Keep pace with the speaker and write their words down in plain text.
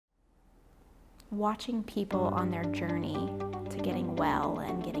watching people on their journey to getting well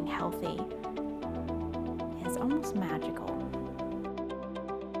and getting healthy is almost magical.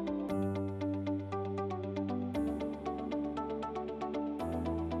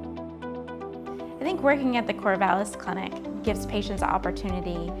 I think working at the Corvallis clinic gives patients the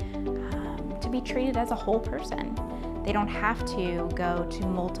opportunity to be treated as a whole person. They don't have to go to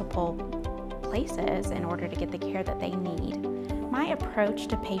multiple places in order to get the care that they need. My approach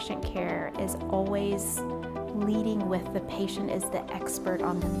to patient care is always leading with the patient is the expert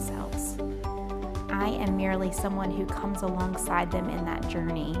on themselves. I am merely someone who comes alongside them in that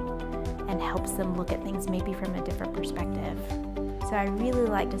journey and helps them look at things maybe from a different perspective. So I really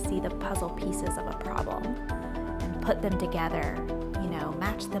like to see the puzzle pieces of a problem and put them together,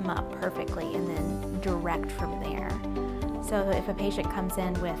 match them up perfectly and then direct from there. So if a patient comes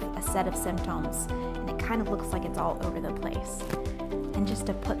in with a set of symptoms and it kind of looks like it's all over the place, and just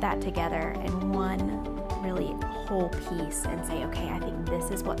to put that together in one really whole piece and say, okay, I think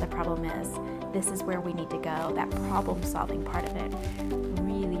this is what the problem is, this is where we need to go, that problem-solving part of it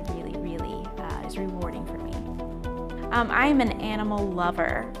really is rewarding for me. I am an animal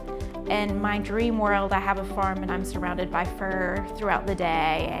lover. In my dream world, I have a farm and I'm surrounded by fur throughout the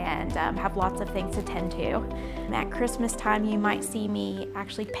day and have lots of things to tend to. At Christmas time, you might see me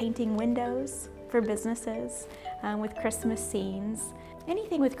actually painting windows for businesses with Christmas scenes.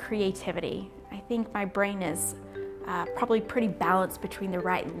 Anything with creativity. I think my brain is probably pretty balanced between the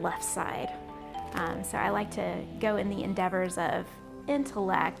right and left side. So I like to go in the endeavors of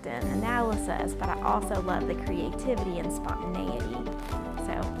intellect and analysis, but I also love the creativity and spontaneity.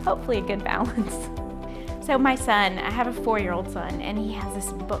 So hopefully a good balance. So my son, I have a 4-year-old son, and he has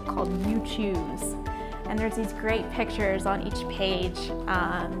this book called You Choose. And there's these great pictures on each page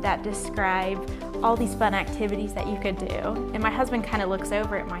that describe all these fun activities that you could do. And my husband kind of looks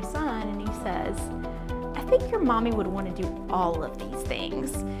over at my son and he says, I think your mommy would want to do all of these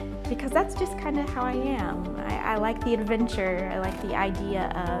things, because that's just kind of how I am. I like the adventure. I like the idea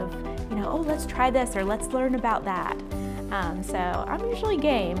of, oh, let's try this or let's learn about that. So I'm usually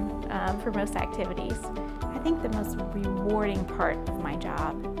game for most activities. I think the most rewarding part of my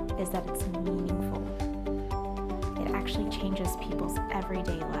job is that it's meaningful. It actually changes people's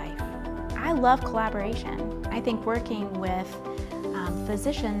everyday life. I love collaboration. I think working with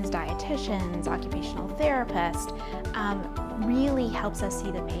physicians, dietitians, occupational therapists really helps us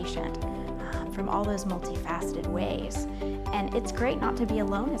see the patient from all those multifaceted ways. And it's great not to be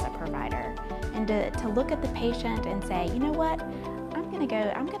alone as a provider and to look at the patient and say, you know what, I'm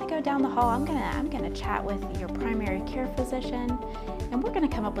gonna go down the hall, I'm gonna chat with your primary care physician, and we're gonna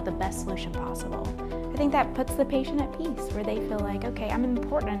come up with the best solution possible. I think that puts the patient at peace, where they feel like, okay, I'm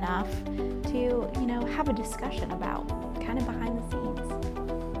important enough to, have a discussion about kind of behind the scenes.